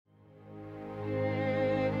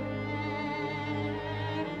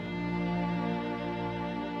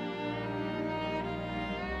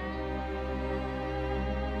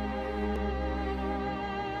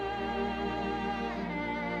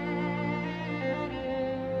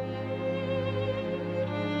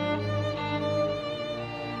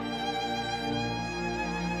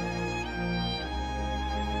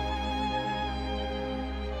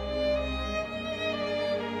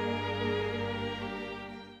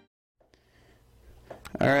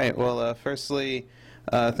All right. Well, firstly,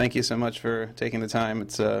 thank you so much for taking the time.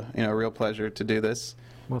 It's a real pleasure to do this.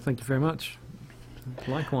 Well, thank you very much.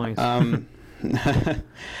 Likewise. I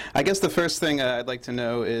guess the first thing I'd like to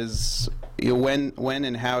know is when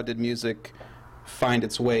and how did music find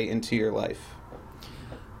its way into your life?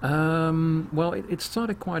 Well, it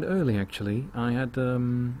started quite early, actually. I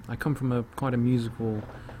come from quite a musical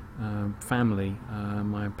family.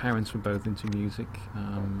 My parents were both into music.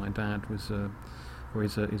 My dad is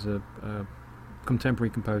a contemporary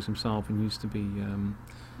composer himself, and used to be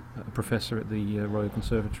a professor at the Royal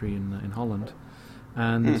Conservatory in Holland.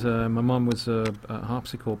 And my mum was a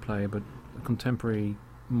harpsichord player, but contemporary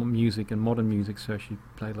music and modern music, so she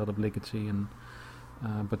played a lot of Ligeti and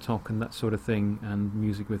Bartók and that sort of thing, and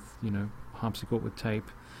music with, harpsichord with tape.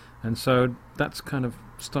 And so that's kind of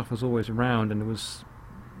stuff was always around, and it was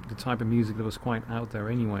the type of music that was quite out there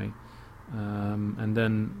anyway. And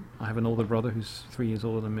then I have an older brother who's 3 years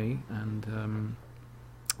older than me, and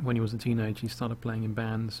when he was a teenager he started playing in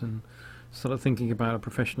bands and started thinking about a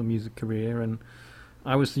professional music career. And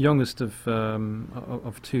I was the youngest of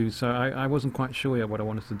two, so I wasn't quite sure yet what I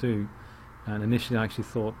wanted to do. And initially I actually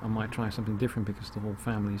thought I might try something different because the whole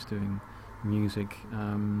family's doing music,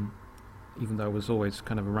 even though it was always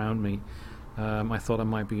kind of around me. I thought I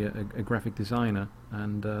might be a graphic designer,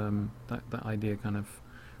 and that idea kind of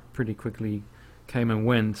pretty quickly came and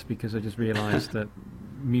went, because I just realized that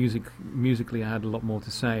musically I had a lot more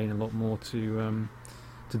to say and a lot more to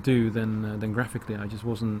do than graphically. I just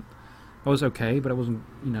wasn't. I was okay, but I wasn't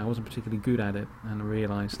particularly good at it, and I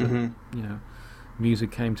realized that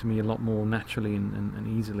music came to me a lot more naturally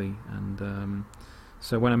and easily. And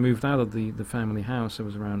so when I moved out of the family house, I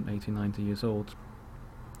was around 18, 19 years old.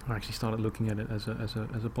 I actually started looking at it as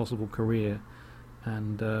a possible career,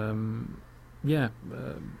 and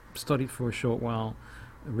studied for a short while.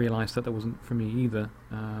 Realized that wasn't for me either,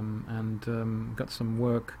 and got some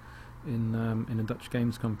work in a Dutch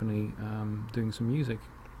games company doing some music,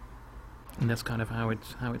 and that's kind of how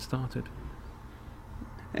it started.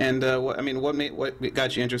 And what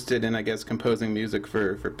got you interested in, I guess, composing music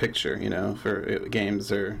for picture, for games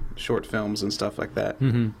or short films and stuff like that?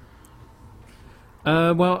 Mm-hmm.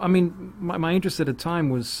 Well, I mean, my interest at the time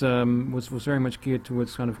was very much geared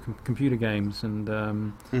towards kind of computer games and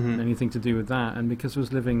anything to do with that. And because I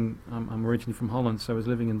was living, I'm originally from Holland, so I was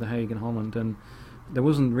living in The Hague in Holland, and there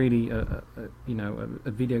wasn't really a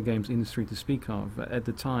video games industry to speak of at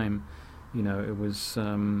the time. It was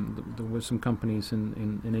there were some companies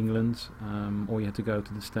in England, or you had to go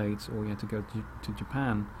to the States, or you had to go to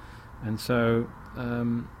Japan. And so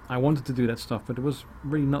I wanted to do that stuff, but there was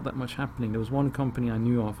really not that much happening. There was one company I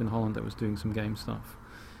knew of in Holland that was doing some game stuff,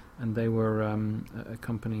 and they were a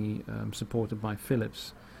company supported by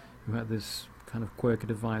Philips, who had this kind of quirky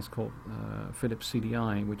device called Philips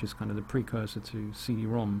CDI, which is kind of the precursor to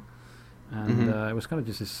CD-ROM. And it was kind of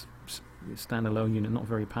just this standalone unit, not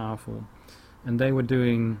very powerful. And they were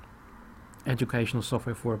doing educational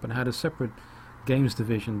software for it, but had a separate games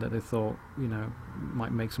division that they thought,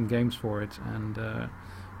 might make some games for it. And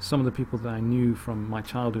some of the people that I knew from my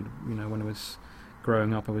childhood, when I was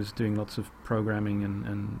growing up, I was doing lots of programming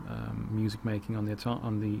and music making on the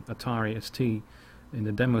Atari ST in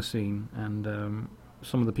the demo scene. And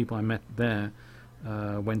some of the people I met there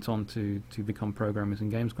went on to become programmers in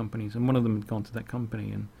games companies. And one of them had gone to that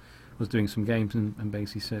company and was doing some games and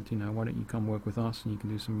basically said, why don't you come work with us and you can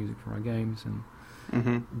do some music for our games. And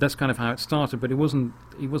that's kind of how it started, but it wasn't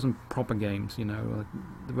proper games, They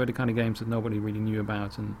were the kind of games that nobody really knew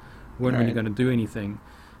about and weren't really going to do anything.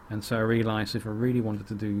 And so I realized if I really wanted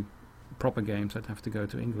to do proper games, I'd have to go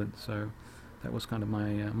to England. So that was kind of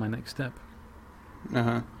my next step.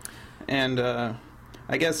 And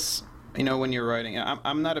I guess, when you're writing,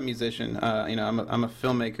 I'm not a musician, I'm a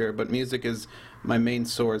filmmaker, but music is my main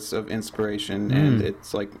source of inspiration, and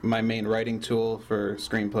it's like my main writing tool for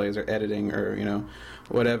screenplays or editing or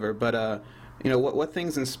whatever. But what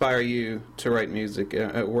things inspire you to write music?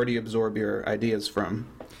 Where do you absorb your ideas from?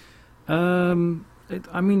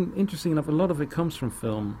 Interesting enough, a lot of it comes from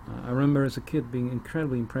film. I remember as a kid being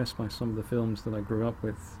incredibly impressed by some of the films that I grew up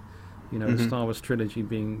with. The Star Wars trilogy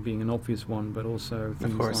being an obvious one, but also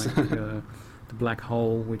things like The Black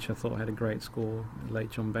Hole, which I thought had a great score, late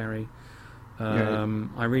John Barry.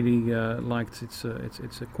 I really liked it's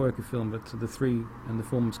a quirky film, but The Three and the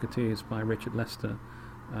Four Musketeers by Richard Lester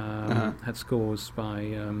had scores by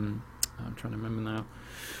I'm trying to remember now.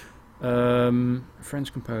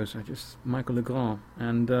 French composer, Michael Legrand,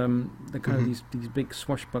 and they're kind of these big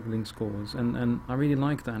swashbuckling scores, and I really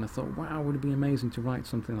liked that, and I thought, wow, would it be amazing to write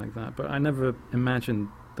something like that? But I never imagined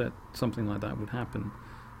that something like that would happen.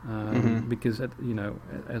 because as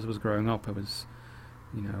I was growing up, I was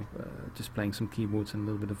just playing some keyboards and a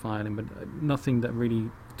little bit of violin, but nothing that really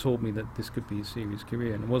taught me that this could be a serious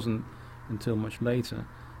career. And it wasn't until much later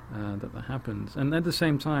that happened. And at the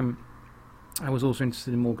same time, I was also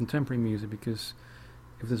interested in more contemporary music, because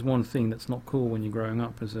if there's one thing that's not cool when you're growing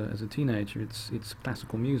up as a teenager, it's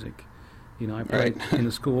classical music. I played in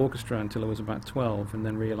the school orchestra until I was about 12, and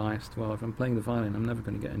then realized, well, if I'm playing the violin, I'm never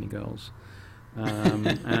going to get any girls.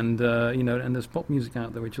 And there's pop music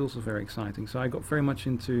out there which is also very exciting. So I got very much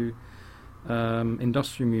into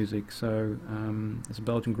industrial music. So there's a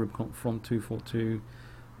Belgian group called Front 242.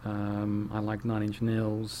 I like Nine Inch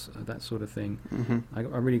Nails, that sort of thing. I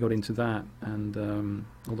really got into that, and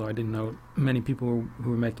although I didn't know many people who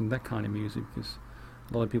were making that kind of music, because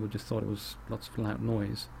a lot of people just thought it was lots of loud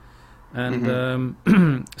noise.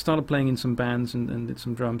 And started playing in some bands and did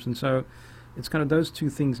some drums, and so it's kind of those two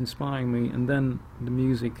things inspiring me, and then the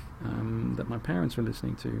music that my parents were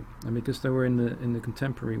listening to, and because they were in the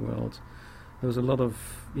contemporary world, there was a lot of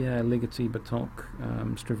Ligeti, Bartók,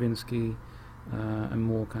 Stravinsky, and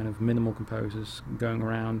more kind of minimal composers going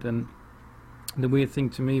around. And the weird thing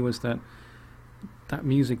to me was that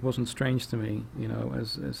music wasn't strange to me.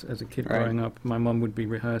 As a kid growing up, my mum would be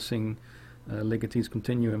rehearsing Ligeti's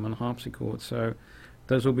Continuum on harpsichord, so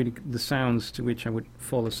those would be the sounds to which I would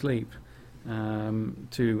fall asleep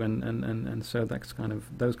to, and so that's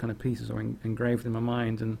those kind of pieces are engraved in my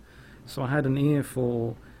mind, and so I had an ear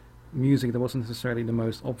for music that wasn't necessarily the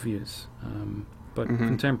most obvious, but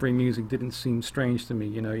contemporary music didn't seem strange to me.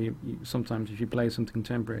 You sometimes if you play something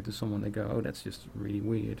contemporary to someone, they go, "Oh, that's just really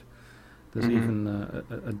weird." There's even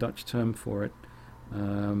a Dutch term for it,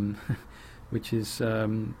 which is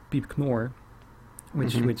piepknor,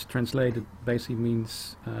 which translated basically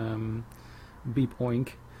means beep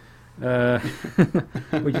oink,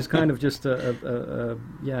 which is kind of just a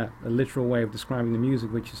literal way of describing the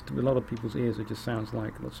music, which is to a lot of people's ears it just sounds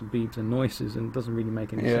like lots of beeps and noises and doesn't really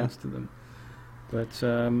make any sense to them. But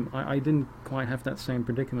I didn't quite have that same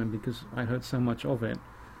predicament, because I heard so much of it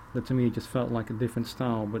that to me it just felt like a different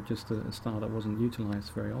style, but just a style that wasn't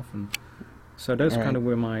utilized very often. So those kind of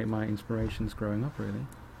were my inspirations growing up, really.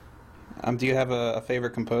 Do you have a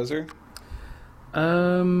favorite composer?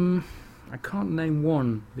 I can't name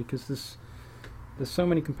one, because there's so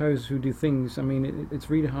many composers who do things. I mean, it's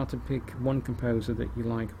really hard to pick one composer that you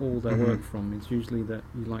like all their work from. It's usually that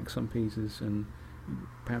you like some pieces and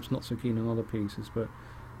perhaps not so keen on other pieces. But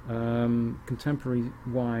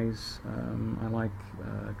contemporary-wise, I like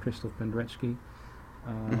Krzysztof Penderecki,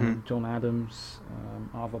 John Adams,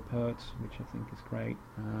 Arvo Pärt, which I think is great,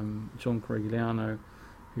 John Corigliano,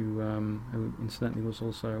 who incidentally was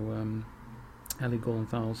also Ellie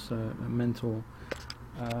Golenthal's mentor,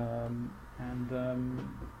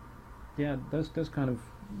 those kind of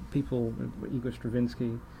people, Igor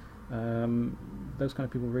Stravinsky, those kind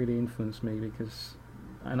of people really influenced me,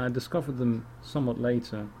 and I discovered them somewhat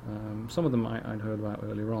later. Some of them I'd heard about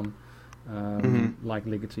earlier on, like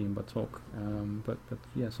Ligeti and Bartók, but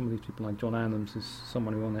some of these people like John Adams is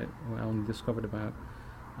someone who I only discovered about,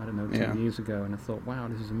 I don't know, 10 years ago, and I thought, wow,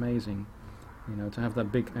 this is amazing. To have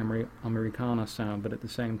that big Americana sound, but at the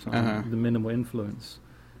same time, the minimal influence.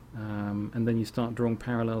 And then you start drawing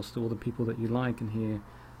parallels to all the people that you like and hear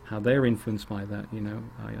how they're influenced by that.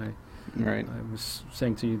 I was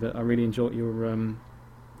saying to you that I really enjoyed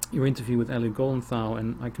your interview with Ellie Golenthal,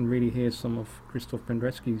 and I can really hear some of Krzysztof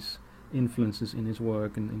Penderecki's influences in his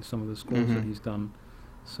work and in some of the scores that he's done.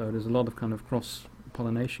 So there's a lot of kind of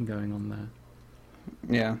cross-pollination going on there.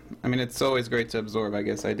 Yeah, I mean, it's always great to absorb, I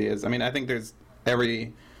guess, ideas. I mean, I think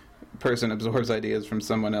every person absorbs ideas from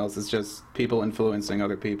someone else. It's just people influencing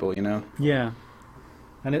other people, Yeah,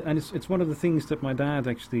 and it's one of the things that my dad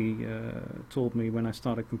actually told me when I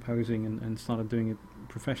started composing and started doing it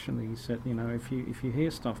professionally. He said, if you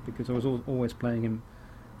hear stuff, because I was always playing him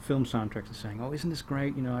film soundtracks and saying, "Oh, isn't this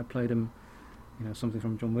great?" I played him, something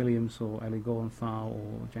from John Williams or Ellie Golenthal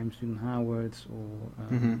or James Newton Howard or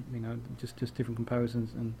just different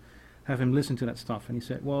composers, and have him listen to that stuff. And he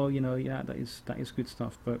said, "Well, that is good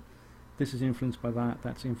stuff, but this is influenced by that,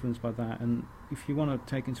 that's influenced by that. And if you want to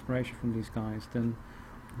take inspiration from these guys, then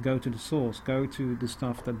go to the source, go to the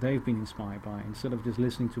stuff that they've been inspired by, instead of just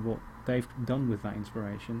listening to what they've done with that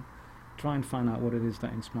inspiration. Try and find out what it is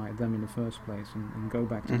that inspired them in the first place, and go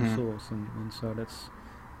back to the source." And so that's,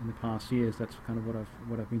 in the past years, that's kind of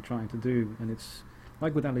what I've been trying to do. And it's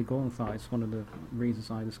like with Ellie Golenthal, it's one of the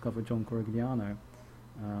reasons I discovered John Corigliano.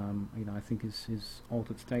 I think his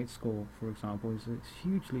Altered State score, for example, is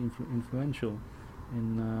hugely influential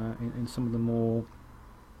in some of the more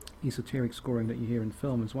esoteric scoring that you hear in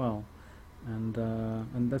film as well.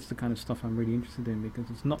 and that's the kind of stuff I'm really interested in, because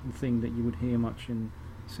it's not the thing that you would hear much in,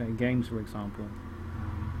 say, games, for example.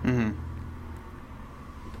 Mm-hmm.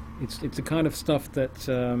 It's the kind of stuff that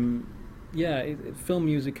film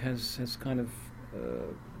music has kind of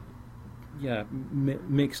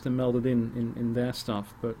mixed and melded in their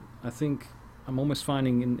stuff, but I think I'm almost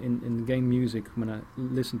finding in game music, when I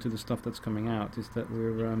listen to the stuff that's coming out, is that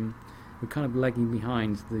we're kind of lagging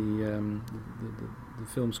behind the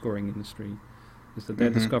film scoring industry. Is that they're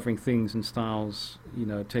Mm-hmm. discovering things and styles,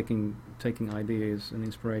 taking ideas and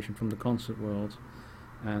inspiration from the concert world,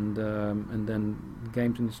 and then the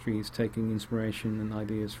games industry is taking inspiration and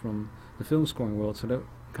ideas from the film scoring world. So they're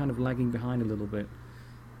kind of lagging behind a little bit.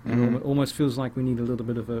 Mm-hmm. And it almost feels like we need a little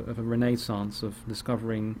bit of a renaissance of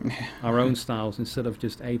discovering our own styles instead of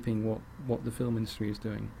just aping what the film industry is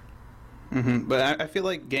doing. Mm-hmm. But I feel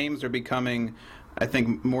like games are becoming, I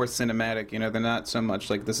think, more cinematic. They're not so much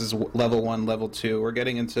like this is level 1, level 2. We're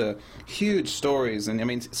getting into huge stories, and I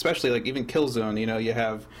mean, especially like even Killzone. You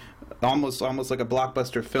have almost like a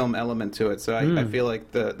blockbuster film element to it. So I feel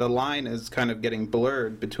like the line is kind of getting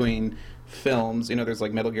blurred between films. There's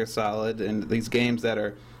like Metal Gear Solid and these games that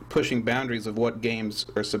are pushing boundaries of what games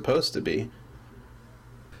are supposed to be.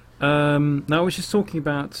 Now, I was just talking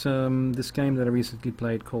about this game that I recently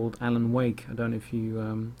played called Alan Wake. I don't know if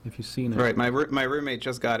you've seen it. Right, my roommate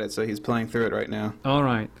just got it, so he's playing through it right now. All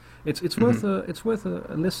right, it's worth a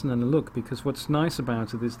listen and a look, because what's nice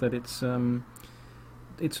about it is that it's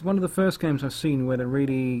one of the first games I've seen where they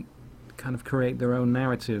really kind of create their own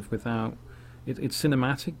narrative without. It's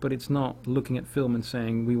cinematic, but it's not looking at film and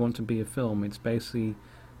saying we want to be a film. It's basically,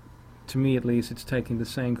 to me at least, it's taking the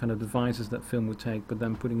same kind of devices that film would take, but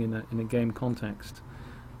then putting in a game context.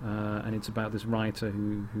 And it's about this writer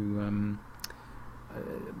who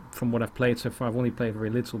from what I've played so far, I've only played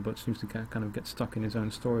very little, but seems to kind of get stuck in his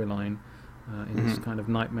own storyline in this kind of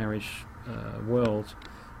nightmarish world.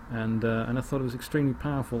 And I thought it was extremely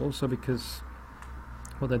powerful, also because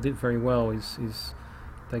what they did very well is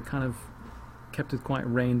they kind of kept it quite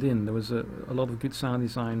reined in. There was a lot of good sound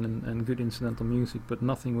design and good incidental music, but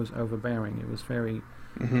nothing was overbearing. It was very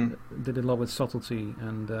did a lot with subtlety,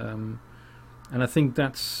 and I think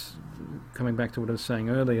that's coming back to what I was saying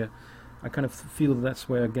earlier. I kind of feel that's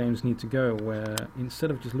where games need to go, where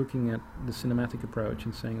instead of just looking at the cinematic approach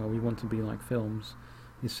and saying, oh, we want to be like films,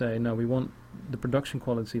 you say, no, we want the production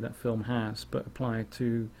quality that film has, but apply it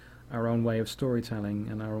to our own way of storytelling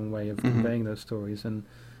and our own way of conveying those stories. And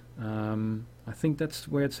I think that's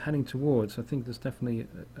where it's heading towards. I think there's definitely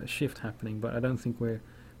a shift happening, but I don't think we're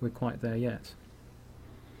quite there yet.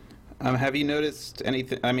 Have you noticed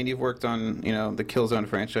anything? I mean, you've worked on the Killzone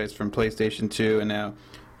franchise from PlayStation 2 and now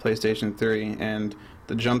PlayStation 3, and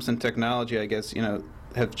the jumps in technology, I guess,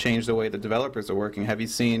 have changed the way the developers are working. Have you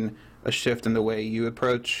seen a shift in the way you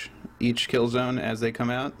approach each Killzone as they come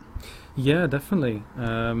out? Yeah, definitely.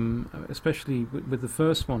 Especially with the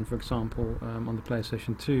first one, for example, on the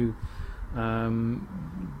PlayStation 2,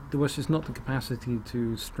 there was just not the capacity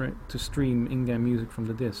to stream in-game music from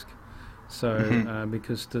the disc. So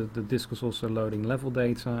because the disc was also loading level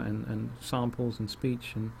data and samples and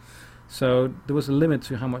speech, and so there was a limit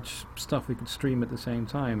to how much stuff we could stream at the same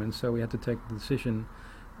time, and so we had to take the decision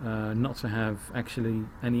not to have actually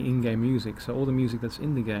any in-game music. So all the music that's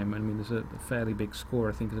in the game, I mean, there's a fairly big score.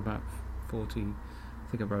 I think it's about 40. I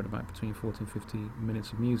think I wrote about between 40 and 50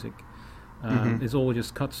 minutes of music. It's all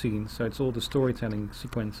just cutscenes, so it's all the storytelling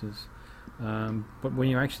sequences. But when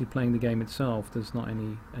you're actually playing the game itself, there's not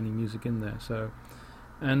any music in there. So,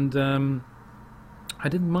 and I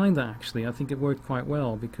didn't mind that actually. I think it worked quite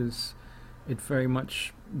well because it very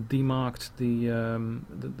much demarked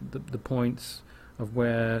the points of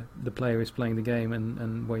where the player is playing the game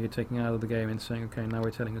and where you're taking out of the game and saying, okay, now we're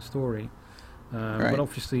telling a story. Right. But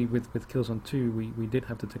obviously, with Killzone 2, we did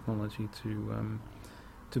have the technology to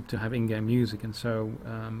have in-game music, and so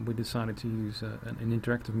we decided to use an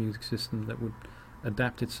interactive music system that would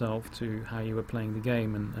adapt itself to how you were playing the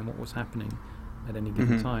game and what was happening at any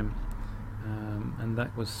given time. And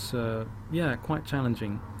that was, quite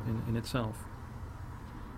challenging in itself.